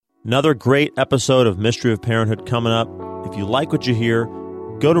Another great episode of Mystery of Parenthood coming up. If you like what you hear,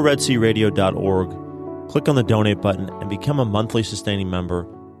 go to redsearadio.org, click on the donate button, and become a monthly sustaining member.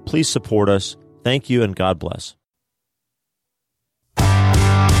 Please support us. Thank you, and God bless.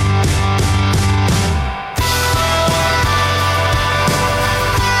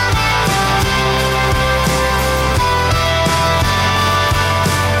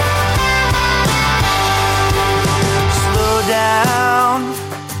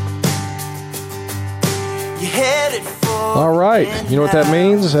 All right. You know what that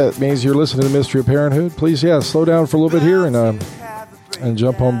means? That means you're listening to Mystery of Parenthood. Please, slow down for a little bit here and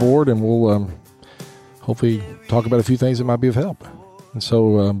jump on board, and we'll hopefully talk about a few things that might be of help. And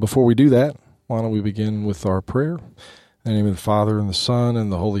so before we do that, why don't we begin with our prayer? In the name of the Father, and the Son,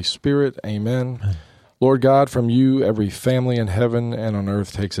 and the Holy Spirit. Amen. Lord God, from you every family in heaven and on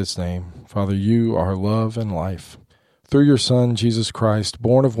earth takes its name. Father, you are love and life. Through your Son, Jesus Christ,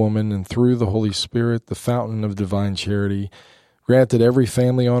 born of woman, and through the Holy Spirit, the fountain of divine charity, grant that every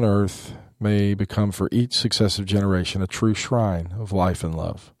family on earth may become for each successive generation a true shrine of life and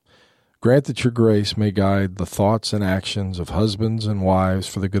love. Grant that your grace may guide the thoughts and actions of husbands and wives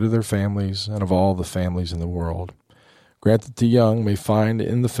for the good of their families and of all the families in the world. Grant that the young may find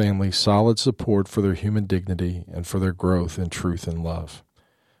in the family solid support for their human dignity and for their growth in truth and love.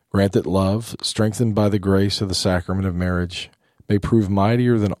 Grant that love, strengthened by the grace of the sacrament of marriage, may prove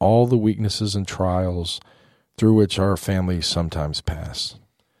mightier than all the weaknesses and trials through which our families sometimes pass.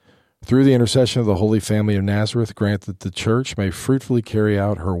 Through the intercession of the Holy Family of Nazareth, grant that the Church may fruitfully carry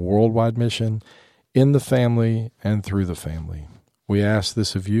out her worldwide mission in the family and through the family. We ask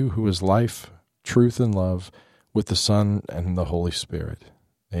this of you, who is life, truth, and love, with the Son and the Holy Spirit.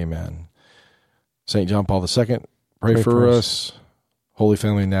 Amen. St. John Paul II, pray for us. Holy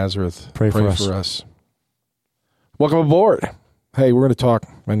Family of Nazareth, pray for us. Welcome aboard. Hey, we're going to talk,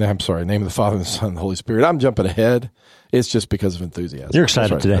 name of the Father, and the Son, and the Holy Spirit. I'm jumping ahead. It's just because of enthusiasm. You're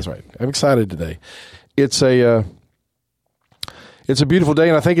excited today. That's right. I'm excited today. It's a beautiful day,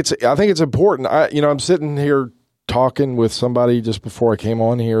 and I think it's important. I'm sitting here talking with somebody just before I came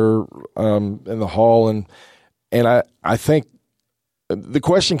on here in the hall, and I think the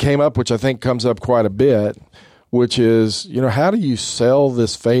question came up, which I think comes up quite a bit, which is, how do you sell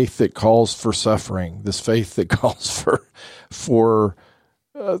this faith that calls for suffering, this faith that calls for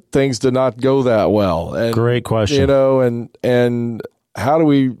things to not go that well? And, great question. And how do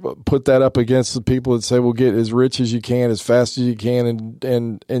we put that up against the people that say, well, get as rich as you can, as fast as you can,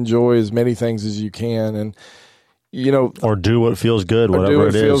 and enjoy as many things as you can, and or do what feels good, whatever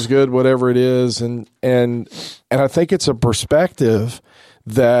it is. Feels good, whatever it is, and I think it's a perspective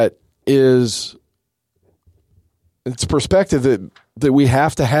that is. It's a perspective that we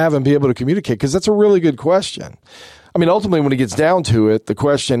have to have and be able to communicate, because that's a really good question. I mean, ultimately, when it gets down to it, the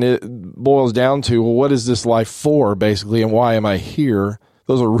question boils down to, well, what is this life for, basically, and why am I here?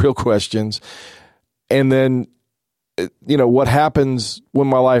 Those are real questions. And then, what happens when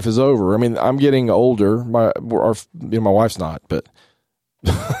my life is over? I mean, I'm getting older. My wife's not, but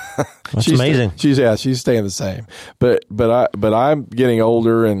that's amazing. She's staying the same. But I'm getting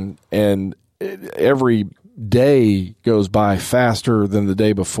older, and every day goes by faster than the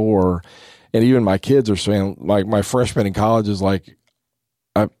day before, and even my kids are saying, like, my freshman in college is like,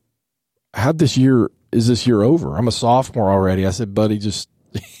 is this year over? I'm a sophomore already. I said, buddy, just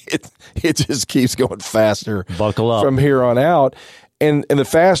it just keeps going faster. Buckle up from here on out, and the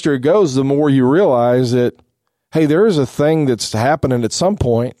faster it goes, the more you realize that, hey, there is a thing that's happening at some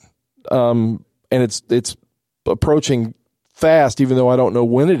point, and it's approaching fast, even though I don't know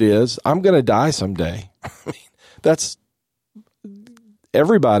when it is. I'm going to die someday. I mean, that's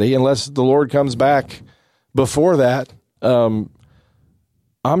everybody, unless the Lord comes back before that. I'm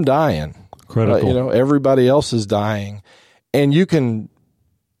dying. Critical. Everybody else is dying, and and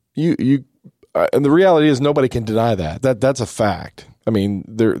the reality is nobody can deny that. That's a fact. I mean,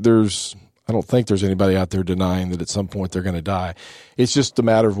 I don't think there's anybody out there denying that at some point they're going to die. It's just a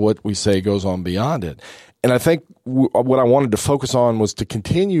matter of what we say goes on beyond it. And I think what I wanted to focus on was to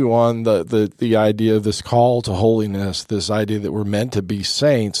continue on the idea of this call to holiness, this idea that we're meant to be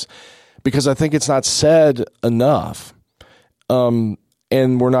saints, because I think it's not said enough, and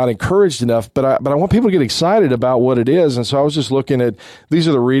we're not encouraged enough. But I want people to get excited about what it is. And so I was just looking at, these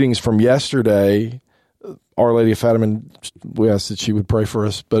are the readings from yesterday. Our Lady of Fatima, we asked that she would pray for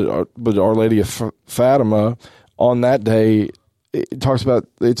us, but Our Lady of Fatima on that day, it talks about,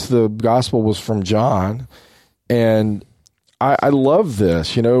 the gospel was from John, and I love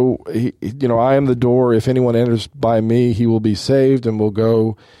this. I am the door. If anyone enters by me, he will be saved and will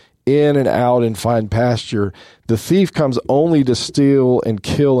go in and out and find pasture. The thief comes only to steal and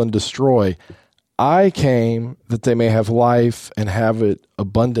kill and destroy. I came that they may have life and have it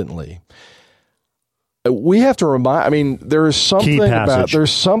abundantly. We have to there's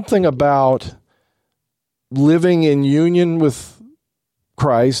something about living in union with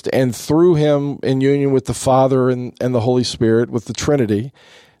Christ and through him in union with the Father and the Holy Spirit, with the Trinity,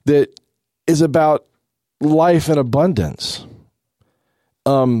 that is about life in abundance.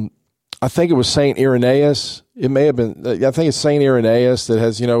 I think it was St. Irenaeus. It may have been, I think it's St. Irenaeus that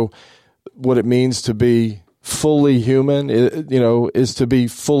has, what it means to be fully human, is to be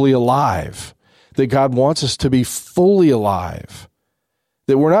fully alive. That God wants us to be fully alive.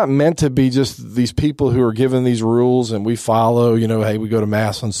 That we're not meant to be just these people who are given these rules and we follow, hey, we go to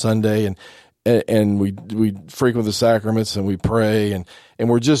Mass on Sunday and we frequent the sacraments and we pray and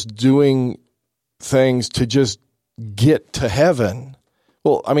we're just doing things to just get to heaven.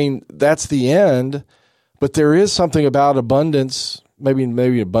 Well, that's the end, but there is something about abundance.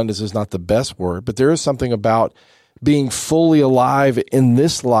 Maybe abundance is not the best word, but there is something about being fully alive in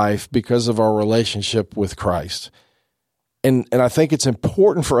this life because of our relationship with Christ. And I think it's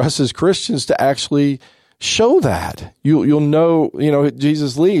important for us as Christians to actually show that. You'll know,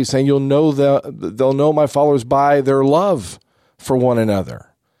 Jesus leaves saying, they'll know my followers by their love for one another.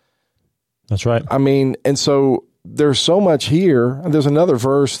 That's right. And so there's so much here. And there's another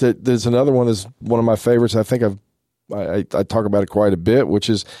verse there's another one that's one of my favorites. I think I talk about it quite a bit, which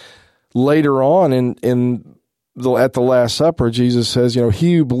is later on at the Last Supper, Jesus says,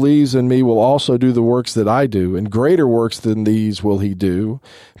 he who believes in me will also do the works that I do, and greater works than these will he do,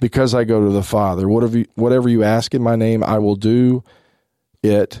 because I go to the Father. Whatever you ask in my name, I will do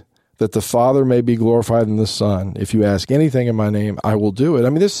it, that the Father may be glorified in the Son. If you ask anything in my name, I will do it.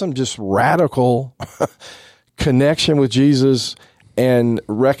 There's some just radical connection with Jesus and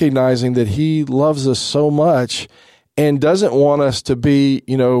recognizing that he loves us so much and doesn't want us to be,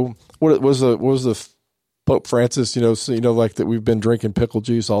 what was the Pope Francis, like that we've been drinking pickle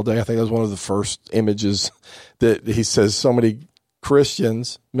juice all day. I think that was one of the first images that he says so many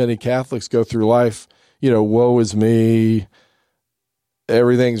Christians, many Catholics go through life, woe is me,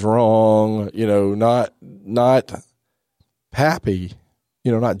 everything's wrong, not happy,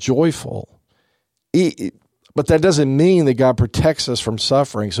 not joyful. But that doesn't mean that God protects us from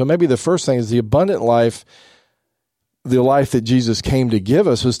suffering. So maybe the first thing is the abundant life. The life that Jesus came to give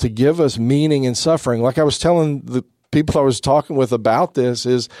us was to give us meaning in suffering. Like I was telling the people I was talking with about this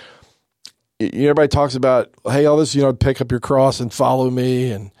is, everybody talks about, hey, all this, pick up your cross and follow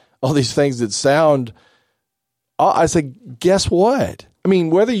me and all these things that sound, I said, guess what?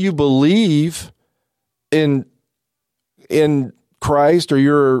 Whether you believe in Christ or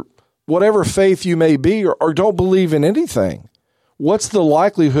your whatever faith you may be or don't believe in anything, what's the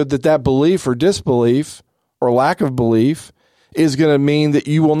likelihood that belief or disbelief or lack of belief is going to mean that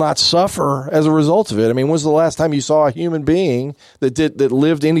you will not suffer as a result of it? When's the last time you saw a human being that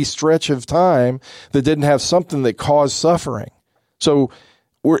lived any stretch of time that didn't have something that caused suffering? So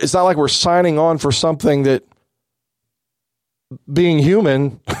it's not like we're signing on for something that being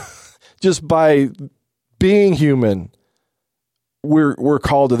human, just by being human, we're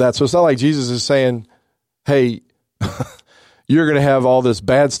called to that. So it's not like Jesus is saying, hey, you're going to have all this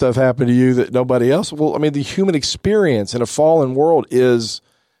bad stuff happen to you that nobody else. Well, the human experience in a fallen world is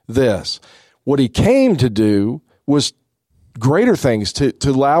this. What he came to do was greater things to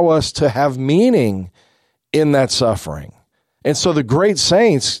allow us to have meaning in that suffering. And so the great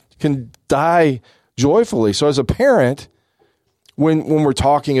saints can die joyfully. So as a parent, when we're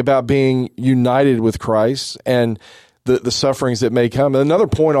talking about being united with Christ and the sufferings that may come. Another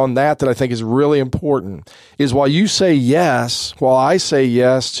point on that I think is really important is while I say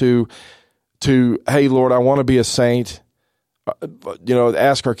yes to, hey, Lord, I want to be a saint,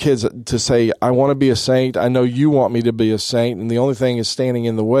 ask our kids to say, I want to be a saint. I know you want me to be a saint. And the only thing is standing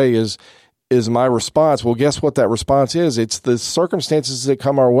in the way is my response. Well, guess what that response is? It's the circumstances that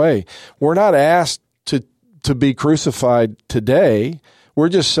come our way. We're not asked to be crucified today. We're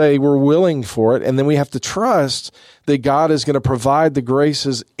just saying we're willing for it, and then we have to trust that God is going to provide the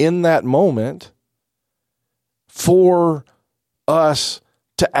graces in that moment for us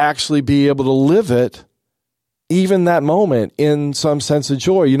to actually be able to live it, even that moment, in some sense of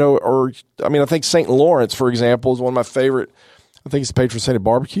joy. I think St. Lawrence, for example, is one of my favorite. I think he's the patron saint of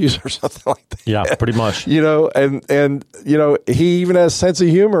barbecues or something like that. Yeah, pretty much. And he even has a sense of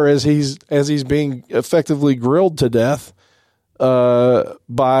humor as he's being effectively grilled to death. They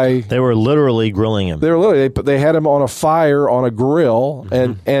were literally grilling him. They had him on a fire on a grill,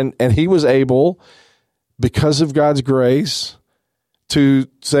 and he was able, because of God's grace, to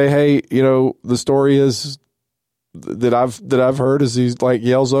say, hey, the story is that I've heard is he like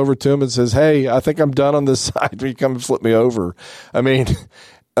yells over to him and says, hey, I think I'm done on this side. Will you come and flip me over? I mean,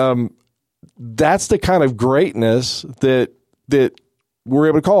 that's the kind of greatness that we're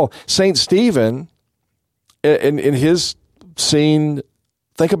able to call. St. Stephen, in his scene,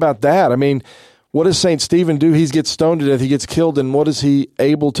 think about that. I mean, what does St. Stephen do? He gets stoned to death. He gets killed. And what is he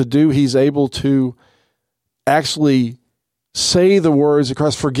able to do? He's able to actually say the words of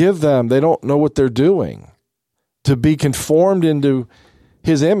Christ, forgive them. They don't know what they're doing. To be conformed into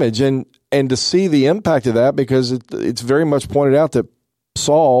his image and to see the impact of that, because it's very much pointed out that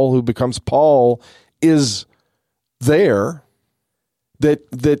Saul, who becomes Paul, is there,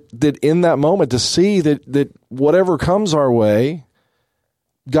 that in that moment to see that whatever comes our way,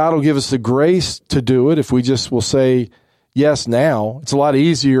 God will give us the grace to do it if we just will say yes now. It's a lot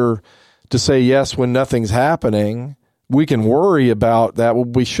easier to say yes when nothing's happening. We can worry about that. Well,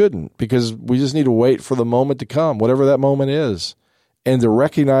 we shouldn't, because we just need to wait for the moment to come, whatever that moment is, and to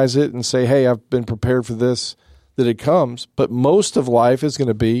recognize it and say, hey, I've been prepared for this, that it comes. But most of life is going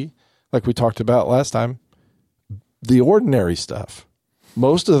to be, like we talked about last time, the ordinary stuff.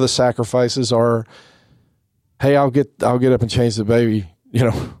 Most of the sacrifices are, hey, I'll get up and change the baby.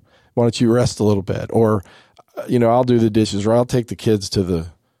 Why don't you rest a little bit? Or, I'll do the dishes, or I'll take the kids to the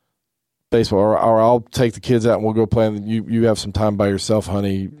baseball, or I'll take the kids out and we'll go play. And you have some time by yourself,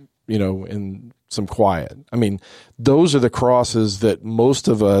 honey, in some quiet. I mean, those are the crosses that most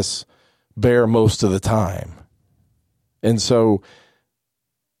of us bear most of the time. And so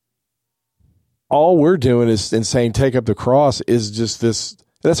all we're doing is in saying, take up the cross, is just this.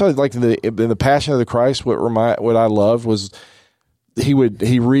 That's why, like in the Passion of the Christ, what I loved was he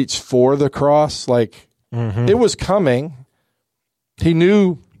reached for the cross. Like it was coming. He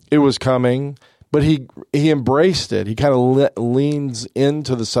knew it was coming, but he embraced it. He kind of leans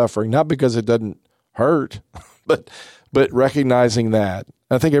into the suffering, not because it doesn't hurt, but recognizing that.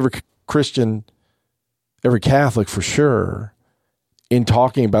 I think every Christian, every Catholic for sure, in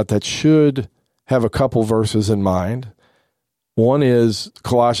talking about that, should have a couple verses in mind. One is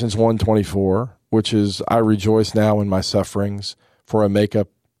Colossians 1:24, which is, I rejoice now in my sufferings, for I make up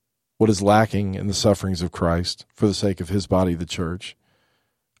what is lacking in the sufferings of Christ for the sake of his body, the church.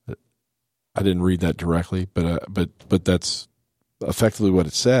 I didn't read that directly, but that's effectively what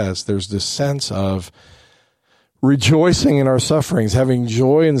it says. There's this sense of rejoicing in our sufferings, having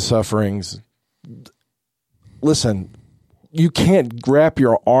joy in sufferings. Listen, you can't wrap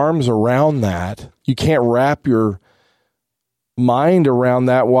your arms around that. You can't wrap your mind around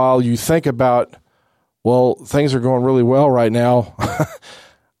that while you think about, well, things are going really well right now.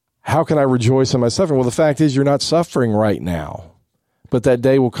 How can I rejoice in my suffering? Well, the fact is, you're not suffering right now. But that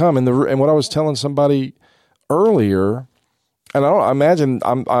day will come, and what I was telling somebody earlier, and I imagine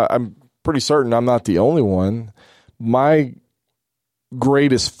I'm pretty certain I'm not the only one. My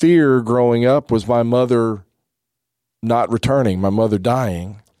greatest fear growing up was my mother not returning, my mother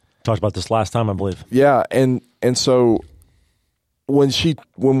dying. Talked about this last time, I believe. Yeah, and so when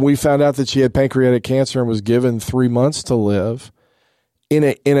we found out that she had pancreatic cancer and was given 3 months to live,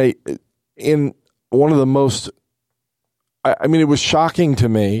 in one of the most, I mean, it was shocking to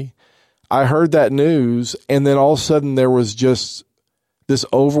me. I heard that news, and then all of a sudden there was just this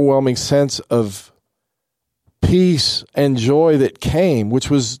overwhelming sense of peace and joy that came, which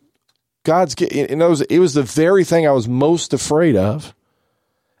was God's. It was the very thing I was most afraid of,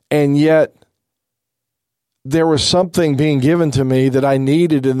 and yet there was something being given to me that I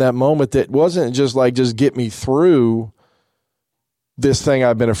needed in that moment that wasn't just get me through this thing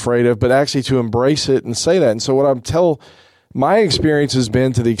I've been afraid of, but actually to embrace it and say that. And so my experience has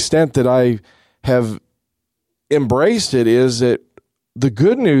been, to the extent that I have embraced it, is that the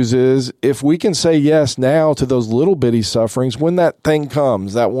good news is, if we can say yes now to those little bitty sufferings, when that thing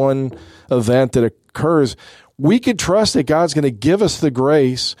comes, that one event that occurs, we could trust that God's going to give us the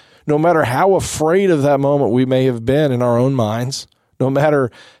grace, no matter how afraid of that moment we may have been in our own minds, no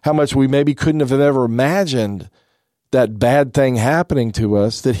matter how much we maybe couldn't have ever imagined that bad thing happening to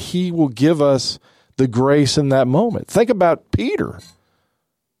us, that he will give us the grace in that moment. Think about Peter,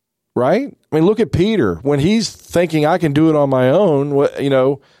 right? I mean, look at Peter. When he's thinking, I can do it on my own,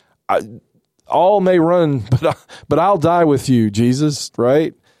 all may run, but I'll die with you, Jesus,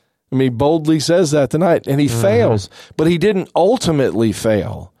 right? I mean, he boldly says that tonight, and he fails, but he didn't ultimately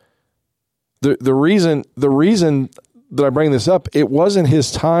fail. The reason that I bring this up, it wasn't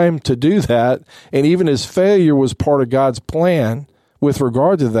his time to do that, and even his failure was part of God's plan with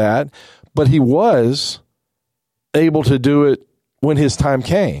regard to that, but he was able to do it when his time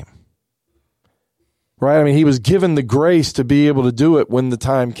came. right? I mean, he was given the grace to be able to do it when the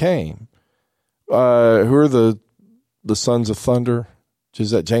time came. Who are the sons of thunder?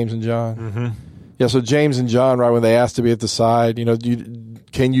 Is that James and John? Mm-hmm. Yeah, so James and John, right, when they asked to be at the side,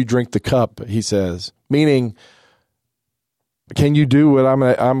 can you drink the cup, he says, meaning, can you do what I'm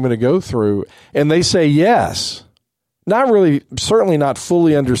going to go through? And they say yes. Not really, certainly not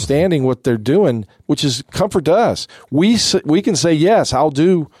fully understanding what they're doing, which is comfort to us. We can say, yes, I'll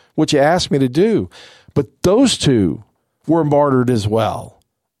do what you asked me to do. But those two were martyred as well,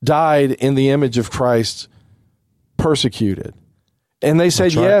 died in the image of Christ, persecuted. And they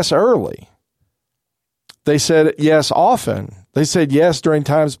said yes early. They said yes often. They said yes during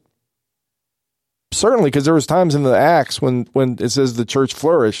times, certainly, because there was times in the Acts when it says the church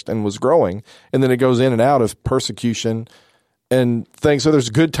flourished and was growing, and then it goes in and out of persecution and things. So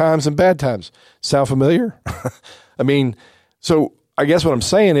there's good times and bad times. Sound familiar? I mean, so I guess what I'm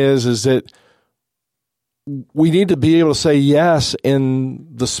saying is that we need to be able to say yes in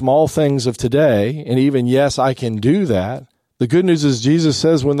the small things of today, and even yes, I can do that. The good news is Jesus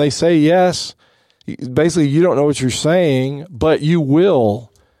says when they say yes, basically you don't know what you're saying, but you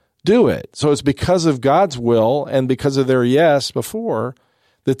will do it. So it's because of God's will and because of their yes before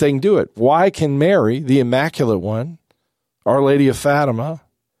that they can do it. Why can Mary, the Immaculate One, Our Lady of Fatima,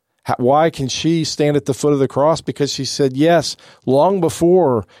 why can she stand at the foot of the cross? Because she said yes long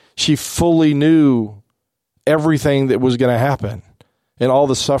before she fully knew everything that was going to happen and all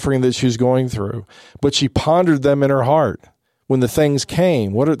the suffering that she was going through. But she pondered them in her heart when the things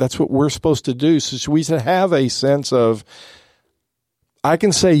came. That's what we're supposed to do. So we should have a sense of, I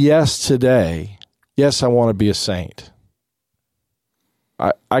can say yes today. Yes, I want to be a saint.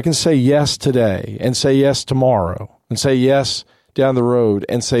 I can say yes today and say yes tomorrow and say yes down the road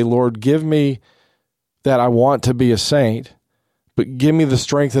and say, Lord, give me that I want to be a saint, but give me the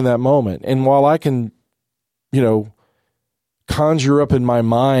strength in that moment. And while I can, conjure up in my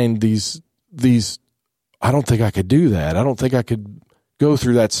mind these, I don't think I could do that. I don't think I could go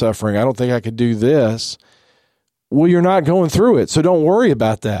through that suffering. I don't think I could do this. Well, you're not going through it, so don't worry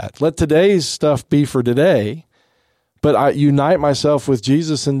about that. Let today's stuff be for today, but I unite myself with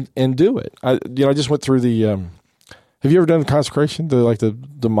Jesus and do it. I just went through the. Have you ever done the consecration,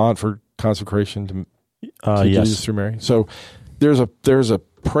 the Montfort consecration to yes. Jesus through Mary? So there's a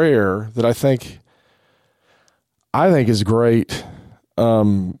prayer that I think is great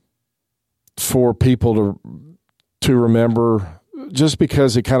for people to remember, just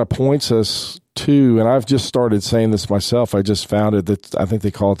because it kind of points us to, and I've just started saying this myself. I just found it that I think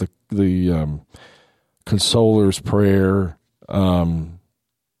they call it the Consoler's Prayer, and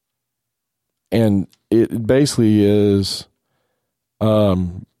it basically is,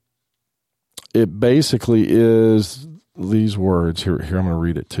 these words here. I'm going to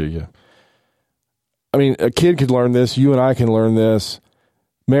read it to you. I mean, a kid could learn this. You and I can learn this.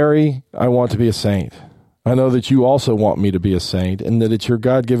 Mary, I want to be a saint. I know that you also want me to be a saint, and that it's your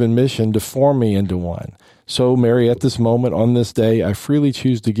God-given mission to form me into one. So, Mary, at this moment, on this day, I freely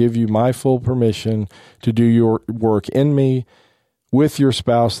choose to give you my full permission to do your work in me with your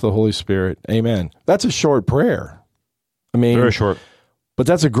spouse, the Holy Spirit. Amen. That's a short prayer. I mean, very short. But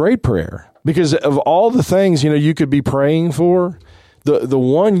that's a great prayer, because of all the things, you could be praying for, the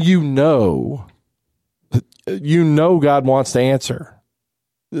one God wants to answer.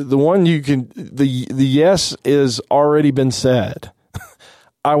 The one the yes is already been said.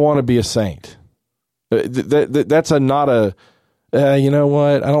 I want to be a saint. That's not a, you know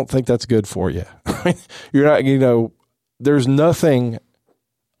what? I don't think that's good for you. You're not, there's nothing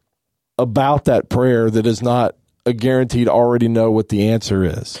about that prayer that is not a guaranteed already know what the answer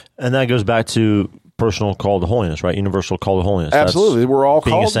is. And that goes back to personal call to holiness, right? Universal call to holiness. Absolutely. We're all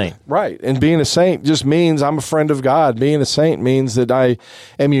being called. A saint. Right. And being a saint just means I'm a friend of God. Being a saint means that I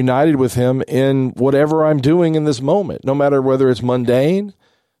am united with him in whatever I'm doing in this moment, no matter whether it's mundane,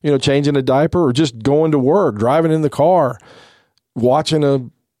 changing a diaper, or just going to work, driving in the car, watching a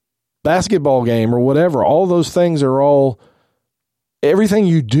basketball game or whatever. All those things are everything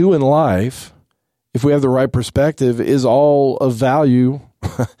you do in life, if we have the right perspective, is all of value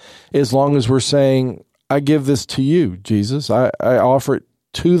as long as we're saying, I give this to you, Jesus. I offer it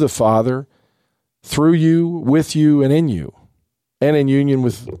to the Father through you, with you, and in you, and in union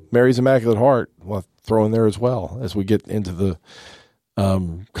with Mary's Immaculate Heart. We'll throw in there as well as we get into the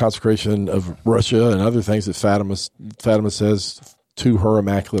consecration of Russia and other things that Fatima says to her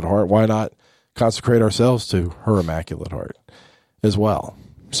Immaculate Heart. Why not consecrate ourselves to her Immaculate Heart as well?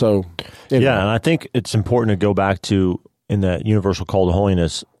 So, anyway. Yeah, and I think it's important to go back to, in that universal call to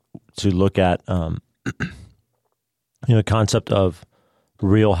holiness, to look at the concept of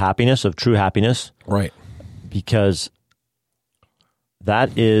real happiness, of true happiness. Right. Because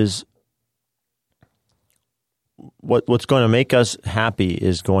that is what's going to make us happy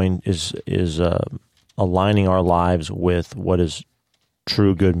is aligning our lives with what is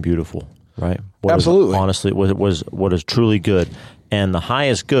true, good, and beautiful. Right. Absolutely. Honestly, what is truly good, and the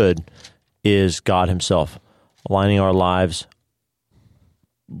highest good is God Himself. Aligning our lives,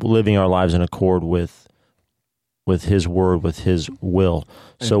 living our lives in accord with His word, with His will.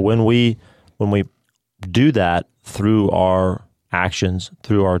 So when we do that through our actions,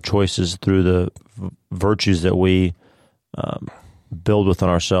 through our choices, through the virtues that we build within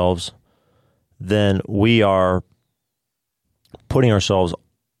ourselves, then we are putting ourselves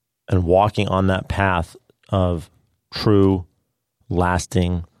and walking on that path of true,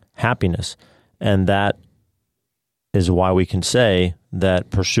 lasting happiness. And that is why we can say that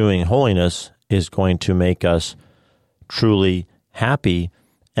pursuing holiness is going to make us truly happy,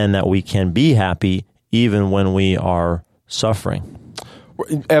 and that we can be happy even when we are suffering.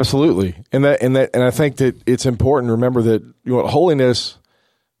 Absolutely. And I think that it's important to remember that holiness,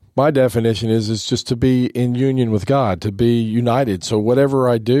 my definition is just to be in union with God, to be united. So whatever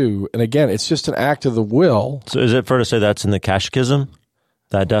I do, and again, it's just an act of the will. So is it fair to say that's in the Catechism,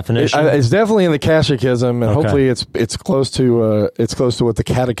 that definition? It's definitely in the Catechism, and hopefully it's close to what the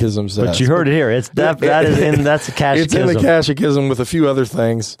Catechism says. But you heard it here. That's the Catechism. It's in the Catechism with a few other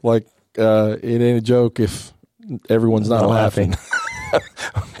things, like it ain't a joke if everyone's not laughing.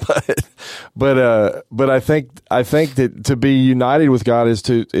 But I think that to be united with God is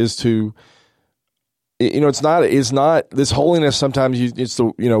to it's not this holiness. Sometimes it's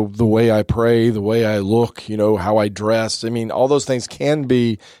the way I pray, the way I look, how I dress. I mean, all those things can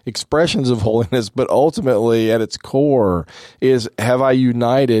be expressions of holiness, but ultimately at its core is, have I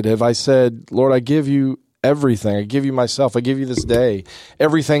united? Have I said, Lord, I give you everything. I give you myself. I give you this day,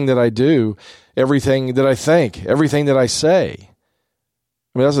 everything that I do, everything that I think, everything that I say.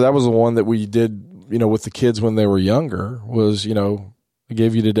 I mean, that was the one that we did, with the kids when they were younger, was, I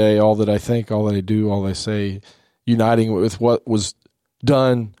gave you today all that I think, all that I do, all that I say, uniting with what was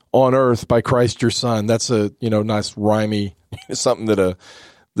done on earth by Christ your Son. That's a, nice rhymey, something that a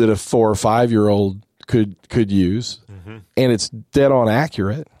 4 or 5-year-old could use. Mm-hmm. And it's dead on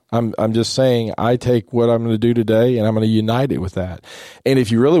accurate. I'm just saying, I take what I'm going to do today and I'm going to unite it with that. And if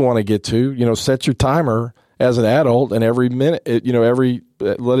you really want to get to, set your timer as an adult, and every minute,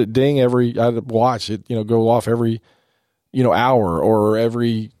 let it ding I'd watch it, go off every, hour, or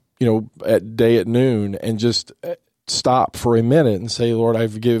every, day at noon, and just stop for a minute and say, Lord, I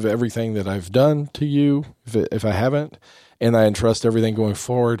give everything that I've done to you, if I haven't, and I entrust everything going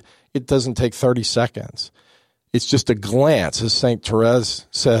forward. It doesn't take 30 seconds. It's just a glance. As St. Therese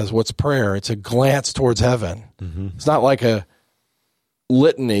says, what's prayer? It's a glance towards heaven. Mm-hmm. It's not like a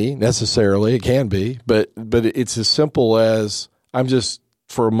litany necessarily. It can be, but it's as simple as I'm just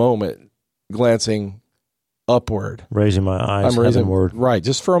for a moment glancing upward, raising my eyes heavenward. Right,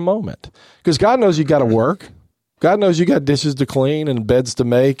 just for a moment, because God knows you got to work. God knows you got dishes to clean and beds to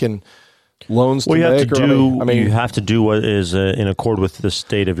make and loans to make. You have to do what is in accord with the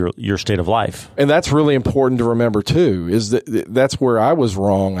state of your state of life, and that's really important to remember too. Is that's where I was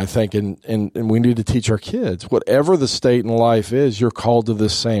wrong, I think, and we need to teach our kids, whatever the state in life is, you're called to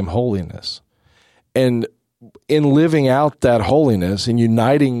this same holiness, and in living out that holiness and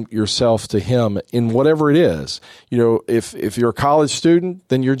uniting yourself to Him in whatever it is. If you're a college student,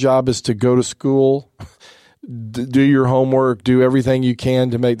 then your job is to go to school, do your homework, do everything you can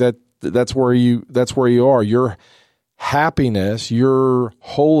to make that. That's where you are. Your happiness, your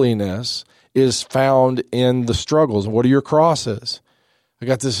holiness is found in the struggles. What are your crosses? I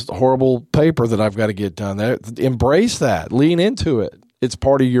got this horrible paper that I've got to get done. Embrace that. Lean into it. It's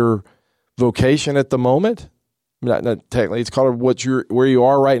part of your vocation at the moment. Not technically. It's called where you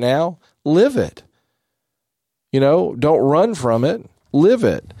are right now. Live it. Don't run from it. Live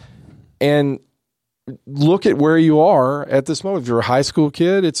it. And look at where you are at this moment. If you're a high school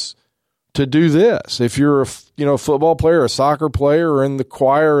kid, it's to do this. If you're a football player, a soccer player, or in the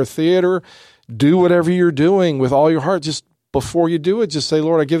choir or theater, do whatever you're doing with all your heart. Just before you do it, just say,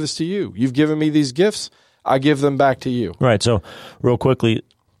 Lord, I give this to you. You've given me these gifts. I give them back to you. Right. So real quickly,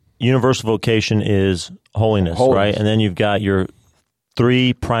 universal vocation is holiness, right? And then you've got your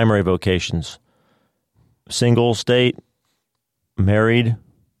 3 primary vocations: single state, married,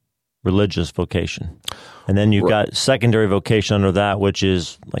 religious vocation. And then you've got secondary vocation under that, which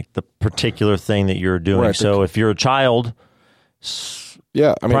is like the particular thing that you're doing. Right. So if you're a child,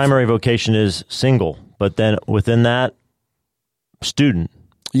 primary vocation is single, but then within that, student.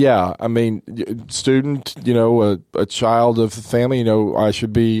 Yeah, I mean, student, a child of the family, I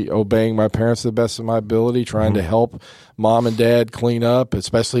should be obeying my parents to the best of my ability, trying to help mom and dad clean up,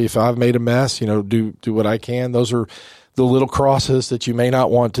 especially if I've made a mess, do what I can. Those are the little crosses that you may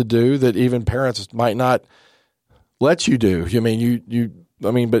not want to do, that even parents might not let you do.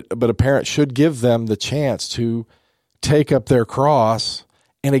 But a parent should give them the chance to take up their cross.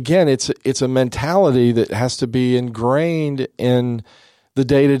 And again, it's a mentality that has to be ingrained in the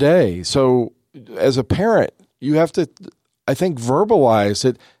day-to-day. So as a parent, you have to, I think, verbalize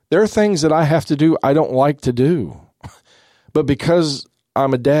that there are things that I have to do I don't like to do. But because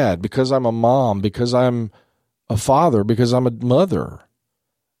I'm a dad, because I'm a mom, because I'm a father, because I'm a mother,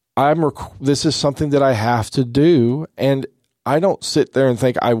 this is something that I have to do. And I don't sit there and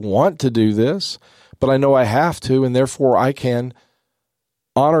think I want to do this, but I know I have to, and therefore I can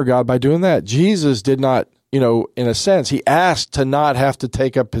honor God by doing that. Jesus did not, in a sense, he asked to not have to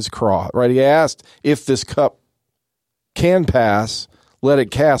take up his cross, right? He asked, if this cup can pass, let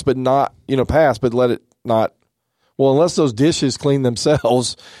it pass, but let it not. Well, unless those dishes clean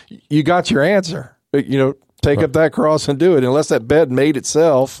themselves, you got your answer. Take up that cross and do it. Unless that bed made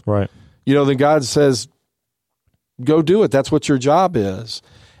itself, right? Then God says, go do it. That's what your job is.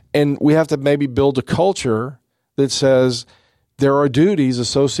 And we have to maybe build a culture that says there are duties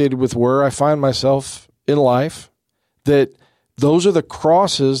associated with where I find myself in life, that those are the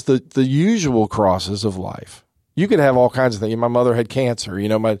crosses, the usual crosses of life. You could have all kinds of things. My mother had cancer.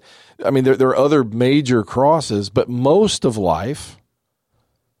 There are other major crosses, but most of life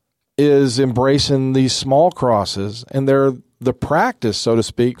is embracing these small crosses, and they're the practice, so to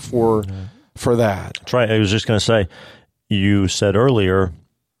speak, for that. That's right. I was just going to say, you said earlier,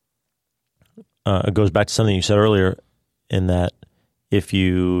 it goes back to something you said earlier, in that if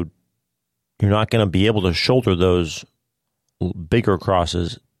you're not going to be able to shoulder those bigger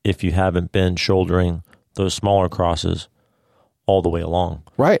crosses if you haven't been shouldering those smaller crosses all the way along.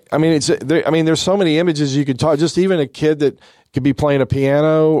 Right. There's so many images you could talk. Just even a kid that could be playing a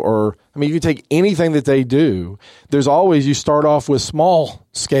piano, or you could take anything that they do. There's always, you start off with small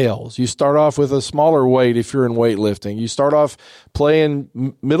scales. You start off with a smaller weight if you're in weightlifting. You start off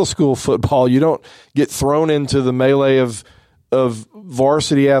playing middle school football. You don't get thrown into the melee of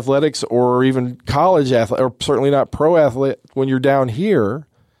varsity athletics or even college athletics, or certainly not pro athlete when you're down here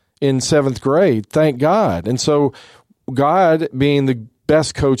in 7th grade. Thank God. And so God being the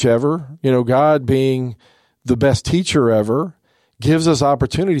best coach ever, God being the best teacher ever, gives us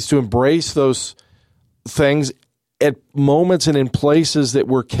opportunities to embrace those things at moments and in places that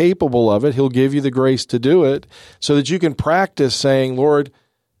we're capable of it. He'll give you the grace to do it so that you can practice saying, Lord,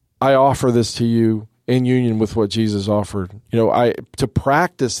 I offer this to you in union with what Jesus offered. To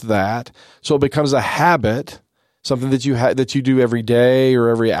practice that so it becomes a habit, something that you do every day or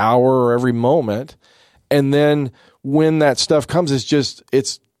every hour or every moment. And then when that stuff comes,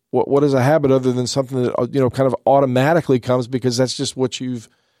 it's what is a habit other than something that kind of automatically comes because that's just what you've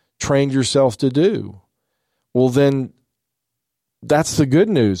trained yourself to do. Well, then that's the good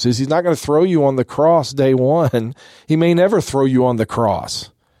news, is he's not going to throw you on the cross day one. He may never throw you on the cross.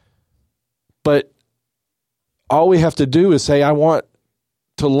 But all we have to do is say, I want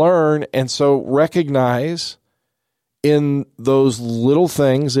to learn, and so recognize in those little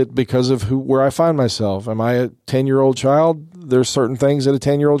things that because of where I find myself. Am I a 10-year-old child? There's certain things that a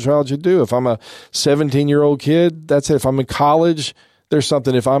 10-year-old child should do. If I'm a 17-year-old kid, that's it. If I'm in college, there's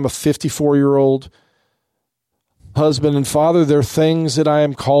something. If I'm a 54-year-old husband and father, there are things that I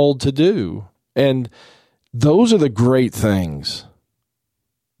am called to do. And those are the great things,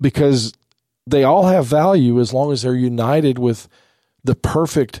 because they all have value as long as they're united with the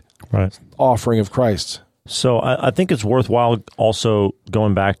perfect offering of Christ. So I think it's worthwhile also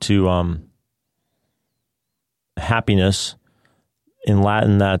going back to happiness. In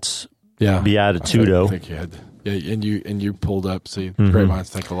Latin, that's beatitudo. I think you had, and you pulled up. See, great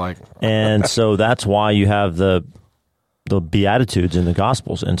minds think alike. And so that's why you have the Beatitudes in the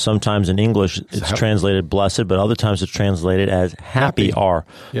Gospels, and sometimes in English it's translated blessed, but other times it's translated as happy are.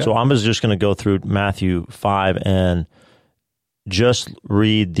 Yeah. So I'm just going to go through Matthew 5 and just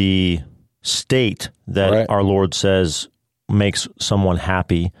read the state that our Lord says makes someone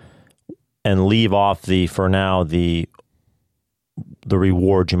happy, and leave off the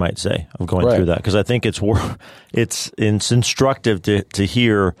reward, you might say, of going through that, because I think it's instructive to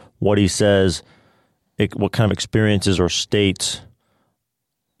hear what he says, what kind of experiences or states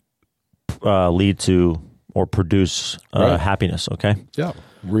lead to or produce happiness. Okay, yeah,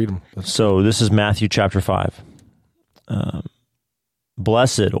 read them. So this is Matthew chapter 5.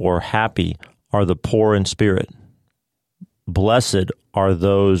 Blessed or happy are the poor in spirit. Blessed are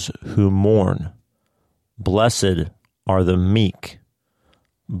those who mourn. Blessed are the meek.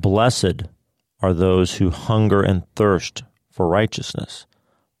 Blessed are those who hunger and thirst for righteousness.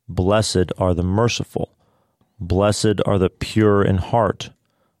 Blessed are the merciful. Blessed are the pure in heart.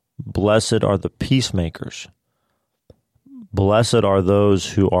 Blessed are the peacemakers. Blessed are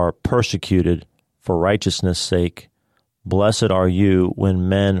those who are persecuted for righteousness' sake. Blessed are you when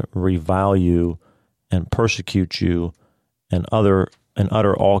men revile you and persecute you and utter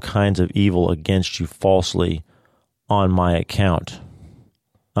all kinds of evil against you falsely on my account.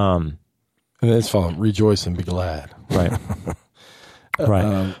 And it's fun. Rejoice and be glad. Right.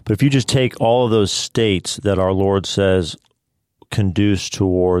 Right. But if you just take all of those states that our Lord says conduce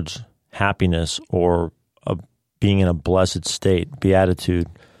towards happiness or being in a blessed state, beatitude,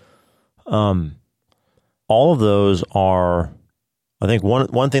 all of those are, I think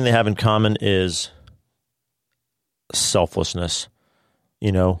one thing they have in common is selflessness.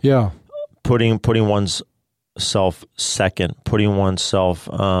 Yeah. Putting one's self second, putting oneself,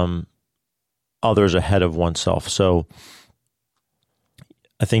 others ahead of oneself. So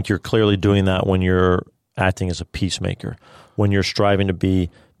I think you're clearly doing that when you're acting as a peacemaker, when you're striving to be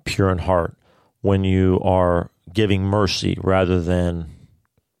pure in heart, when you are giving mercy rather than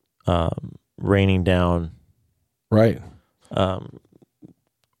raining down, right,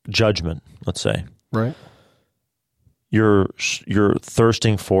 judgment. Let's say, right. You're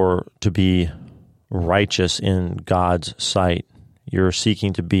thirsting to be righteous in God's sight. You're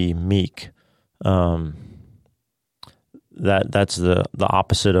seeking to be meek. That's the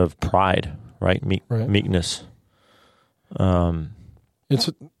opposite of pride, right? Meekness. When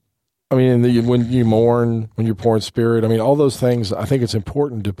you mourn, when you're poor in spirit, all those things. I think it's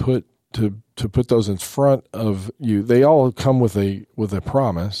important to put those in front of you. They all come with a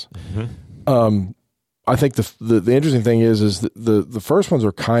promise. Mm-hmm. I think the interesting thing is the first ones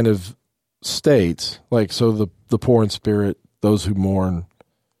are kind of states, like so the poor in spirit, those who mourn,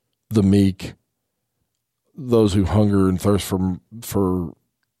 the meek, those who hunger and thirst for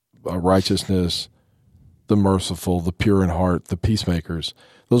righteousness, the merciful, the pure in heart, the peacemakers.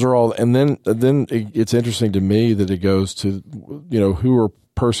 Those are all, and then it's interesting to me that it goes to who are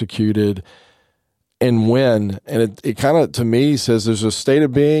persecuted and when, and it kind of to me says there's a state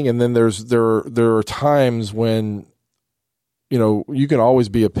of being, and then there are times when you can always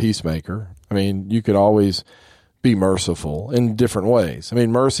be a peacemaker. You could always be merciful in different ways.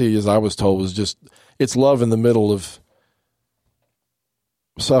 Mercy, as I was told, was just it's love in the middle of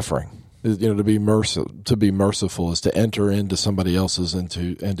suffering. To be merciful is to enter into somebody else's and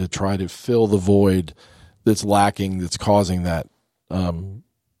to try to fill the void that's lacking, that's causing that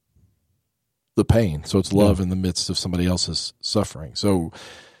the pain. So it's love in the midst of somebody else's suffering. So,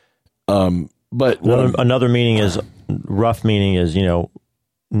 but another meaning is rough meaning is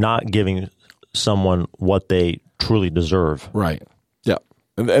not giving someone what they truly deserve. Right. Yeah,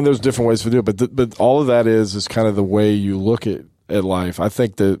 and there's different ways to do it, but all of that is kind of the way you look at life. I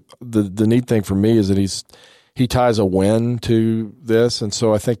think that the neat thing for me is that he ties a when to this, and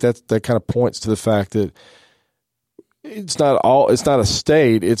so I think that kind of points to the fact that it's not a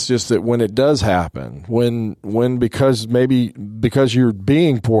state. It's just that when it does happen, because you're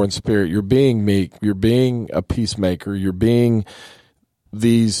being poor in spirit, you're being meek, you're being a peacemaker, you're being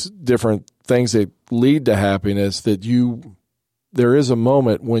these different things that lead to happiness, that there is a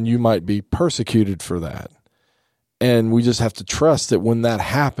moment when you might be persecuted for that. And we just have to trust that when that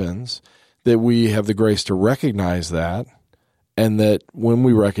happens, that we have the grace to recognize that, and that when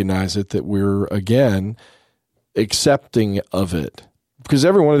we recognize it, that we're, again, accepting of it. Because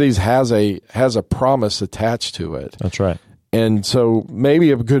every one of these has a promise attached to it. That's right. And so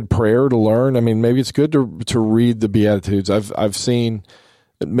maybe a good prayer to learn. Maybe it's good to read the Beatitudes. I've seen,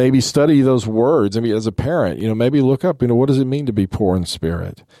 maybe study those words. As a parent, maybe look up, what does it mean to be poor in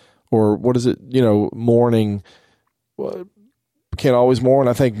spirit? Or what is it, mourning? Can't always mourn.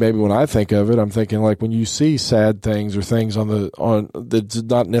 I think maybe when I think of it, I'm thinking like when you see sad things or things that's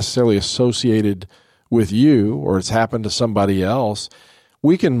not necessarily associated with you, or it's happened to somebody else,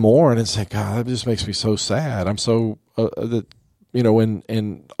 we can mourn and say, God, that just makes me so sad. I'm so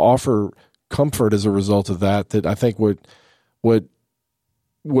and offer comfort as a result of that. That I think what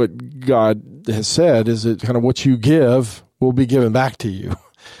God has said is that kind of what you give will be given back to you,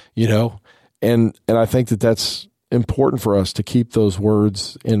 and I think that's important for us to keep those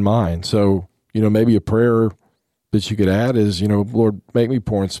words in mind. So, maybe a prayer that you could add is, Lord, make me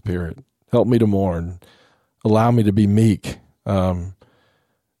poor in spirit. Help me to mourn. Allow me to be meek. Grant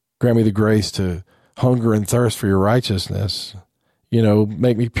me the grace to hunger and thirst for your righteousness.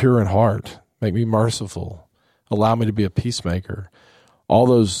 Make me pure in heart. Make me merciful. Allow me to be a peacemaker.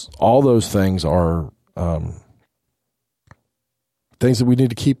 all those things are things that we need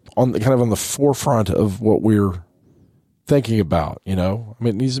to keep on the forefront of what we're thinking about. I mean,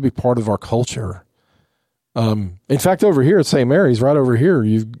 it needs to be part of our culture. In fact, over here at St. Mary's, right over here,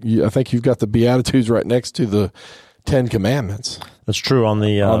 I think you've got the Beatitudes right next to the Ten Commandments. That's true, on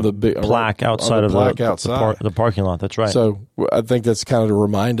the big plaque outside of the parking lot. That's right. So I think that's kind of to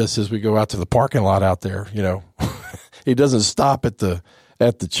remind us as we go out to the parking lot out there. It doesn't stop at the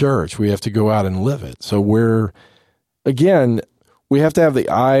church. We have to go out and live it. So we have to have the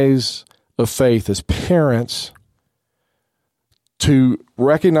eyes of faith as parents to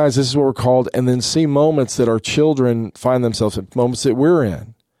recognize this is what we're called, and then see moments that our children find themselves in, moments that we're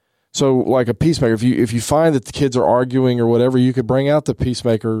in. So like a peacemaker, if you find that the kids are arguing or whatever, you could bring out the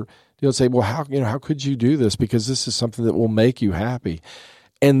peacemaker. You'll say, well, how could you do this? Because this is something that will make you happy.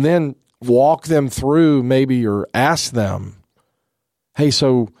 And then walk them through maybe, or ask them, hey,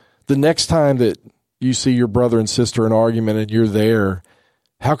 so the next time that you see your brother and sister in an argument and you're there,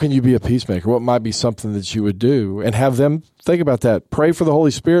 how can you be a peacemaker? What might be something that you would do? And have them think about that. Pray for the Holy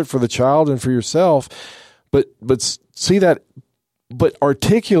Spirit for the child and for yourself, but see that, but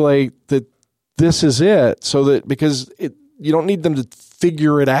articulate that this is it, so that, because you don't need them to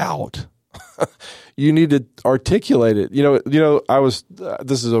figure it out. You need to articulate it.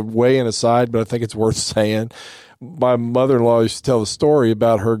 This is a way in aside, but I think it's worth saying. My mother-in-law used to tell the story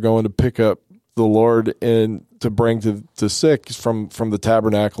about her going to pick up the Lord and to bring to the sick from the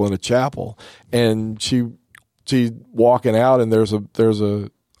tabernacle in a chapel, and she walking out, and there's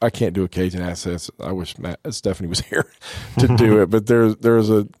a I can't do a Cajun accent. I wish Stephanie was here to do it, but there's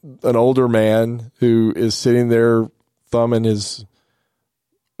an older man who is sitting there thumbing his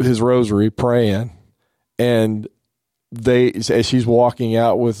rosary, praying, and as she's walking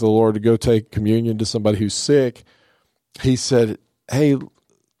out with the Lord to go take communion to somebody who's sick, he said, "Hey,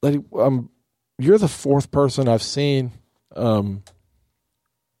 lady, you're the fourth person I've seen. You're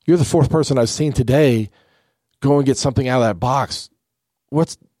the fourth person I've seen today go and get something out of that box.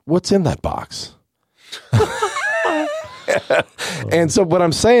 What's in that box?" And so what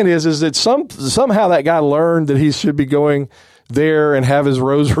I'm saying is that somehow that guy learned that he should be going there and have his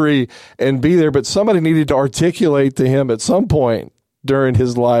rosary and be there, but somebody needed to articulate to him at some point during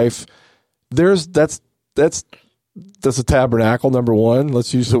his life, that's a tabernacle, number one.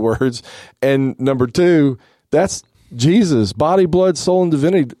 Let's use the words. And number two, that's Jesus, body, blood, soul, and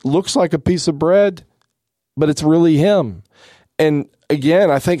divinity. Looks like a piece of bread, but it's really him. And again,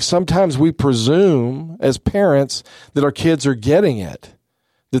 I think sometimes we presume as parents that our kids are getting it,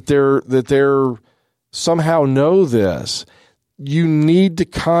 that they're somehow know this. You need to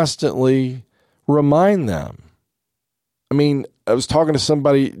constantly remind them. I mean, I was talking to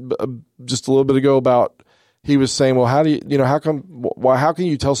somebody just a little bit ago about, he was saying, well, how can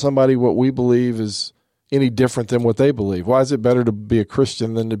you tell somebody what we believe is any different than what they believe? Why is it better to be a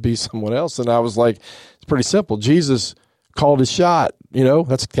Christian than to be someone else? And I was like, it's pretty simple. Jesus called his shot.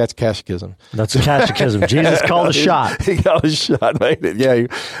 That's catechism. That's catechism. Jesus called a shot. He called his shot, made it. Yeah,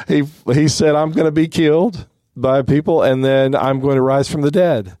 he said, I'm going to be killed by people, and then I'm going to rise from the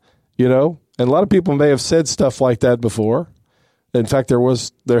dead. And a lot of people may have said stuff like that before. In fact,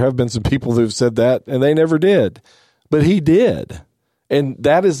 there have been some people who've said that, and they never did. But he did. And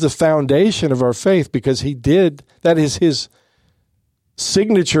that is the foundation of our faith, because he did. That is his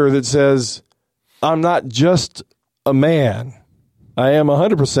signature that says, I'm not just a man. I am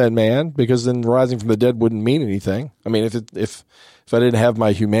 100% man, because then rising from the dead wouldn't mean anything. I mean, if I didn't have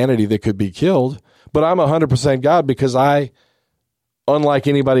my humanity that could be killed, but I'm 100% God, because I, unlike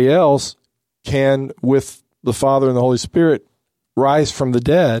anybody else, can, with the Father and the Holy Spirit, rise from the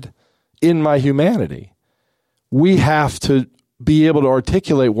dead in my humanity. We have to be able to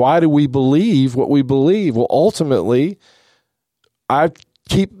articulate, why do we believe what we believe? Well, ultimately,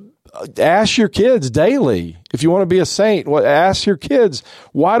 ask your kids daily. If you want to be a saint, ask your kids,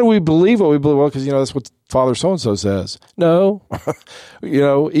 why do we believe what we believe? Well, because, that's what Father so-and-so says. No.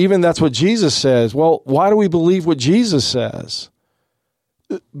 Even that's what Jesus says. Well, why do we believe what Jesus says?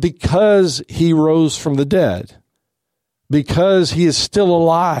 Because he rose from the dead. Because he is still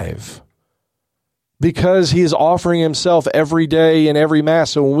alive. Because he is offering himself every day in every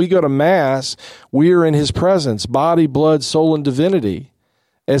Mass. So when we go to Mass, we are in his presence, body, blood, soul, and divinity,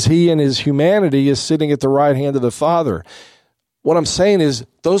 as he in his humanity is sitting at the right hand of the Father. What I'm saying is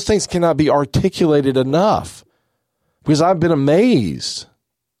those things cannot be articulated enough, because I've been amazed.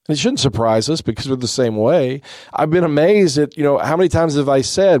 It shouldn't surprise us, because we're the same way. I've been amazed at, how many times have I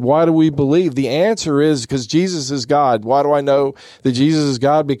said, why do we believe? The answer is because Jesus is God. Why do I know that Jesus is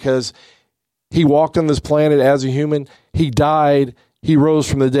God? Because he walked on this planet as a human. He died. he rose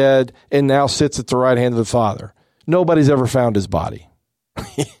from the dead and now sits at the right hand of the Father. Nobody's ever found his body.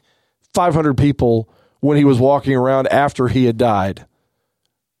 500 people when he was walking around after he had died.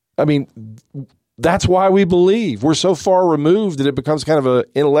 I mean, that's why we believe. We're so far removed that it becomes kind of an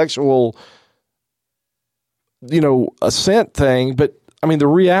intellectual, assent thing. But, I mean, the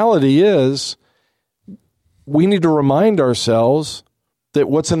reality is we need to remind ourselves that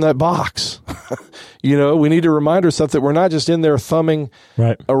what's in that box. We need to remind ourselves that we're not just in there thumbing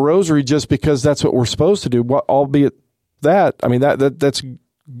a rosary just because that's what we're supposed to do, albeit that. I mean, that's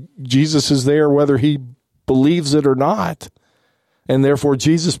Jesus is there whether he believes it or not. And therefore,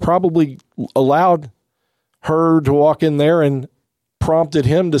 Jesus probably allowed her to walk in there and prompted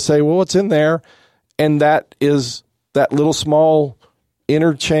him to say, well, what's in there? And that is that little small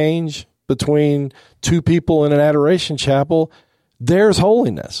interchange between two people in an adoration chapel. There's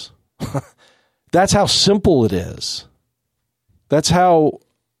holiness. That's how simple it is. That's how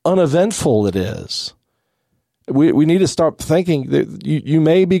uneventful it is. We need to start thinking that you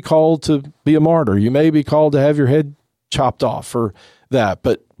may be called to be a martyr. You may be called to have your head chopped off for that.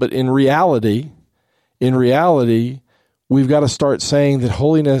 But in reality, we've got to start saying that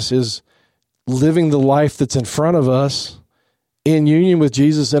holiness is living the life that's in front of us in union with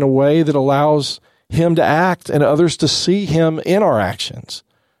Jesus in a way that allows him to act and others to see him in our actions.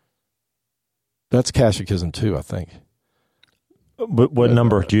 That's Catechism 2, I think. What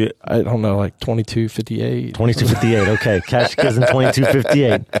number do you? I don't know, like 2258. 2258. Okay, Catechism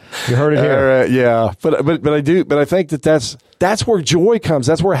 2258. You heard it here. Yeah, but I think that's where joy comes.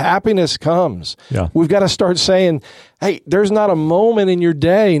 That's where happiness comes. Yeah, we've got to start saying, hey, there's not a moment in your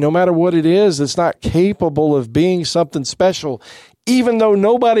day, no matter what it is, that's not capable of being something special, even though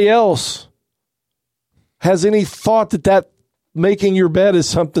nobody else has any thought that making your bed is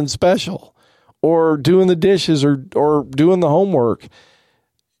something special, or doing the dishes, or doing the homework.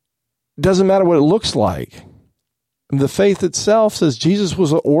 Doesn't matter what it looks like. The faith itself says Jesus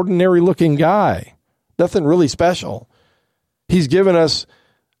was an ordinary-looking guy. Nothing really special. He's given us,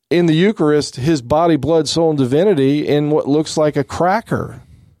 in the Eucharist, his body, blood, soul, and divinity in what looks like a cracker.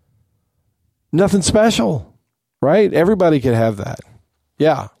 Nothing special, right? Everybody could have that.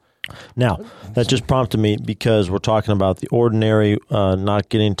 Yeah. Now, that just prompted me because we're talking about the ordinary, not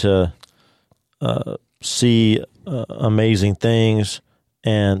getting to see amazing things,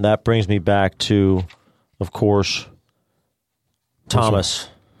 and that brings me back to, of course, Thomas.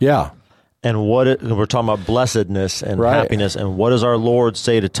 Yeah. And we're talking about blessedness and happiness, and what does our Lord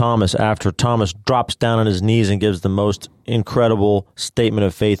say to Thomas after Thomas drops down on his knees and gives the most incredible statement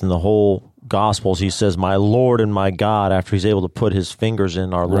of faith in the whole Gospels? He says, "My Lord and my God," after he's able to put his fingers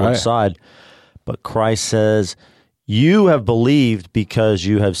in our Lord's side. But Christ says, "You have believed because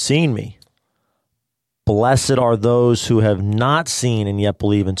you have seen me. Blessed are those who have not seen and yet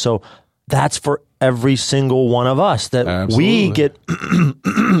believe." And so that's for every single one of us that we get.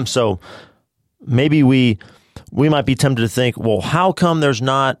 So maybe we might be tempted to think, well, how come there's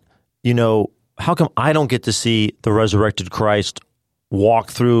not, how come I don't get to see the resurrected Christ walk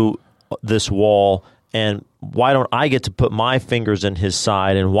through this wall, and why don't I get to put my fingers in his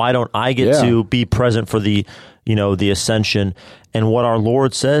side, and why don't I get to be present for the ascension? And what our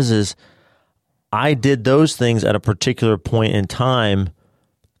Lord says is, I did those things at a particular point in time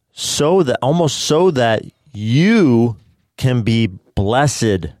so that you can be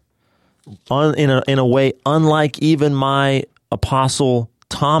blessed in a way unlike even my apostle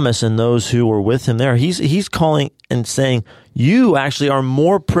Thomas and those who were with him there. He's calling and saying, you actually are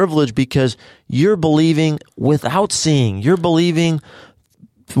more privileged because you're believing without seeing. You're believing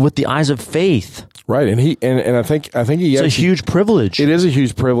with the eyes of faith. Right, and I think he. It's a huge privilege. It is a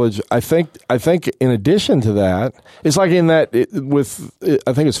huge privilege. I think in addition to that, it's like in that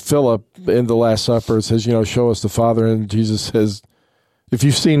I think it's Philip in the Last Supper. It says, show us the Father, and Jesus says, if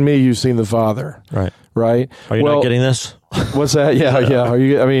you've seen me, you've seen the Father. Right. Right. Are you not getting this? What's that? Yeah. Are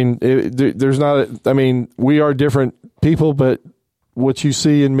you? I mean, there's not. We are different people, but what you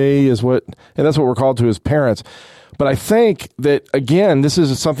see in me is and that's what we're called to as parents. But I think that, again, this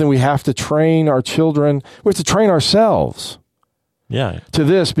is something we have to train our children. We have to train ourselves to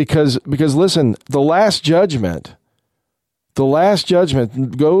this because listen, the last judgment,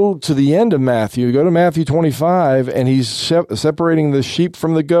 go to the end of Matthew, go to Matthew 25, and he's separating the sheep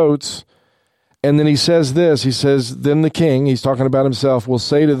from the goats. And then he says this, he says, then the king, he's talking about himself, will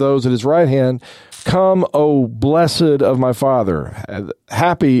say to those at his right hand, come, O blessed of my father,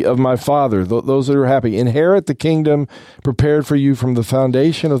 happy of my father, those that are happy, inherit the kingdom prepared for you from the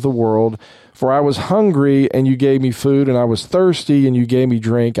foundation of the world. For I was hungry, and you gave me food, and I was thirsty, and you gave me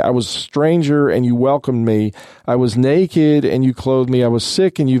drink. I was a stranger, and you welcomed me. I was naked, and you clothed me. I was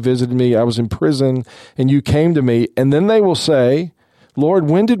sick, and you visited me. I was in prison, and you came to me. And then they will say, Lord,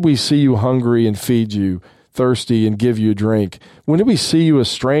 when did we see you hungry and feed you, thirsty and give you a drink? When did we see you a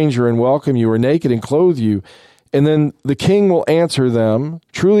stranger and welcome you, or naked and clothe you? And then the king will answer them,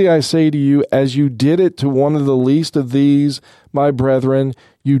 truly I say to you, as you did it to one of the least of these, my brethren,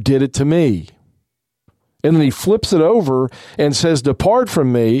 you did it to me. And then he flips it over and says, depart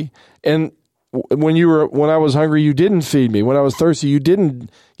from me. And when I was hungry, you didn't feed me. When I was thirsty, you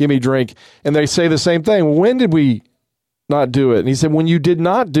didn't give me drink. And they say the same thing. When did we not do it? And he said, when you did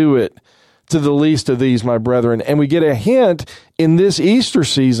not do it to the least of these, my brethren. And we get a hint in this Easter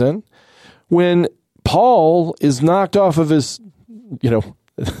season when Paul is knocked off of his,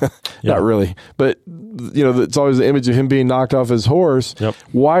 not really, but, it's always the image of him being knocked off his horse. Yep.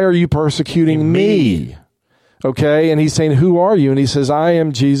 Why are you persecuting me? Okay. And he's saying, who are you? And he says, I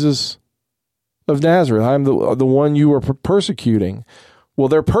am Jesus of Nazareth. I'm the one you are persecuting. Well,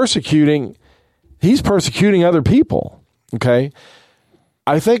 he's persecuting other people. Okay.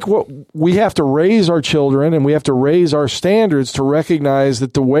 I think what we have to raise our children and we have to raise our standards to recognize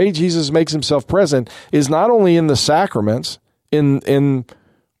that the way Jesus makes himself present is not only in the sacraments, they need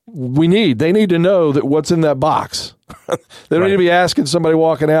to know that what's in that box. They don't need to be asking somebody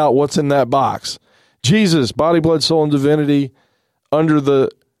walking out what's in that box. Jesus, body, blood, soul, and divinity, under the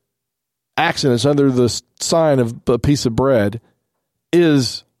accents, under the sign of a piece of bread,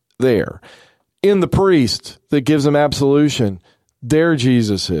 is there. In the priest that gives them absolution, there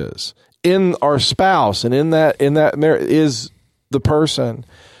Jesus is. In our spouse and in that marriage is the person.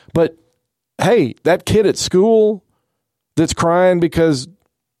 But hey, that kid at school that's crying because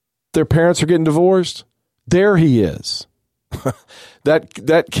their parents are getting divorced, there he is.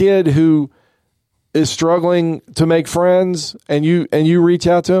 that kid who is struggling to make friends and you reach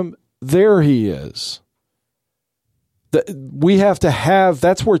out to him, there he is. We have to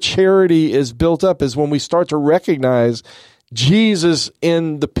that's where charity is built up, is when we start to recognize Jesus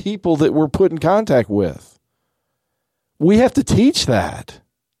in the people that we're put in contact with. We have to teach that.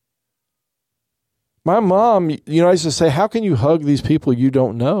 My mom, I used to say, how can you hug these people you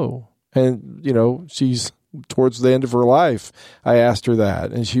don't know? And, she's towards the end of her life. I asked her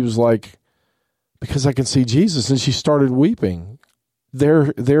that, and she was like, because I can see Jesus. And she started weeping.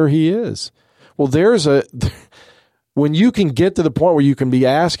 There he is. Well, when you can get to the point where you can be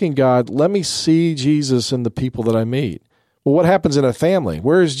asking God, let me see Jesus in the people that I meet. Well, what happens in a family?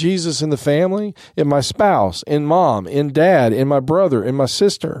 Where is Jesus in the family? In my spouse, in mom, in dad, in my brother, in my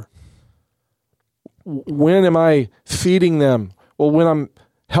sister. When am I feeding them? Well, when I'm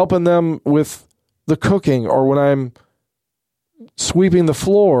helping them with the cooking, or when I'm sweeping the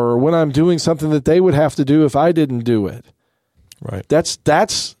floor, or when I'm doing something that they would have to do if I didn't do it. Right.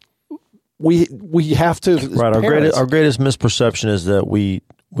 We have to. Right. Our greatest misperception is that we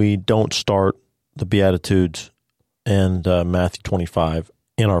don't start the Beatitudes and Matthew 25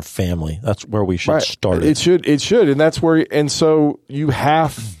 in our family. That's where we should start it. It should, and that's where. And so you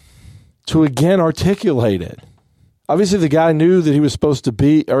have to again articulate it. Obviously, the guy knew that he was supposed to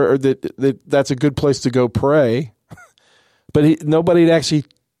be, or that's a good place to go pray, but nobody had actually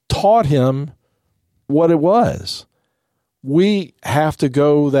taught him what it was. We have to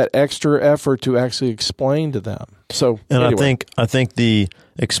go that extra effort to actually explain to them. So, and anyway. I think the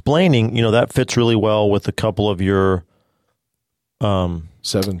explaining, that fits really well with a couple of your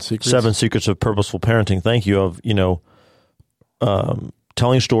 7 secrets of purposeful parenting. Thank you. Of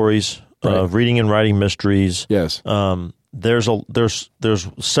telling stories, of reading and writing mysteries. Yes. There's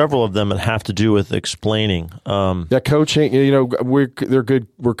several of them that have to do with explaining. Coaching. They're good.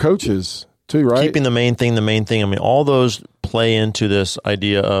 We're coaches too, right? Keeping the main thing. I mean, all those play into this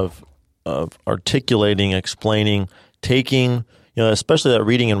idea of articulating, explaining, taking, especially that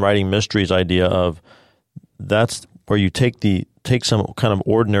reading and writing mysteries idea of, that's where you take some kind of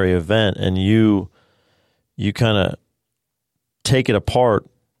ordinary event and you kind of take it apart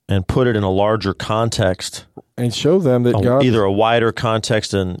and put it in a larger context and show them that God, either a wider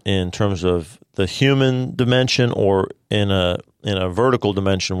context in terms of the human dimension, or in a vertical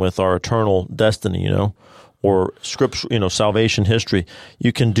dimension with our eternal destiny, or scripture, salvation history.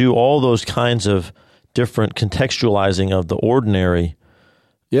 You can do all those kinds of different contextualizing of the ordinary.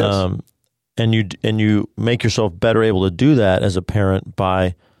 Yes. And you make yourself better able to do that as a parent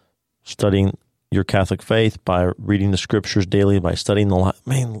by studying your Catholic faith, by reading the scriptures daily, by studying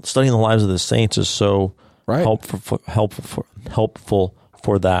studying the lives of the saints is so helpful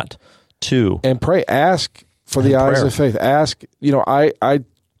for that too. And pray, ask for the eyes of faith. Ask, I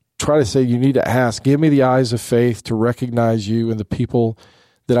try to say you need to ask, give me the eyes of faith to recognize you and the people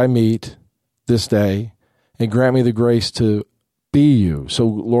that I meet this day, and grant me the grace to be you. So,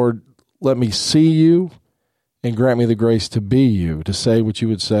 Lord, let me see you and grant me the grace to be you, to say what you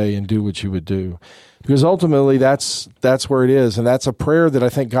would say and do what you would do. Because ultimately that's where it is. And that's a prayer that I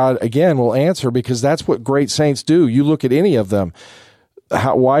think God, again, will answer, because that's what great saints do. You look at any of them.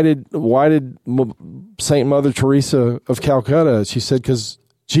 Why did Saint Mother Teresa of Calcutta? She said, because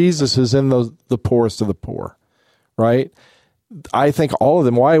Jesus is in the poorest of the poor, right? I think all of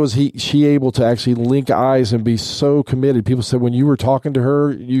them. Why was she able to actually link eyes and be so committed? People said when you were talking to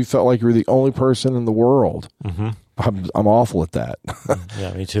her, you felt like you were the only person in the world. Mm-hmm. I'm awful at that.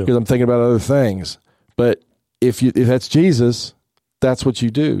 Yeah, me too. Because I'm thinking about other things. But if that's Jesus, that's what you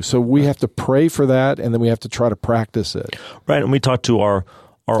do. So we have to pray for that, and then we have to try to practice it. Right, and we talk to our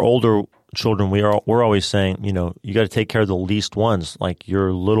older children. We're always saying, you got to take care of the least ones, like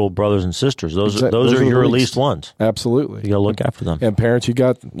your little brothers and sisters. Those are your least ones. Absolutely, you got to look after them. And parents, you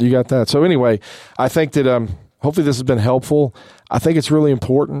got that. So anyway, I think that hopefully this has been helpful. I think it's really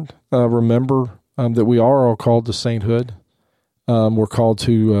important. Remember that we are all called to sainthood. We're called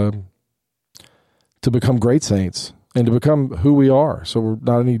to become great saints and to become who we are. So we're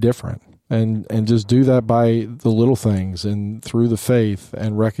not any different. And just do that by the little things and through the faith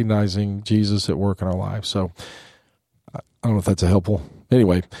and recognizing Jesus at work in our lives. So I don't know if that's helpful.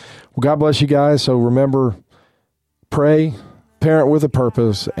 Anyway, well, God bless you guys. So remember, pray, parent with a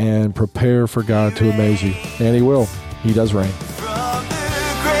purpose, and prepare for God to amaze you. And He will. He does reign.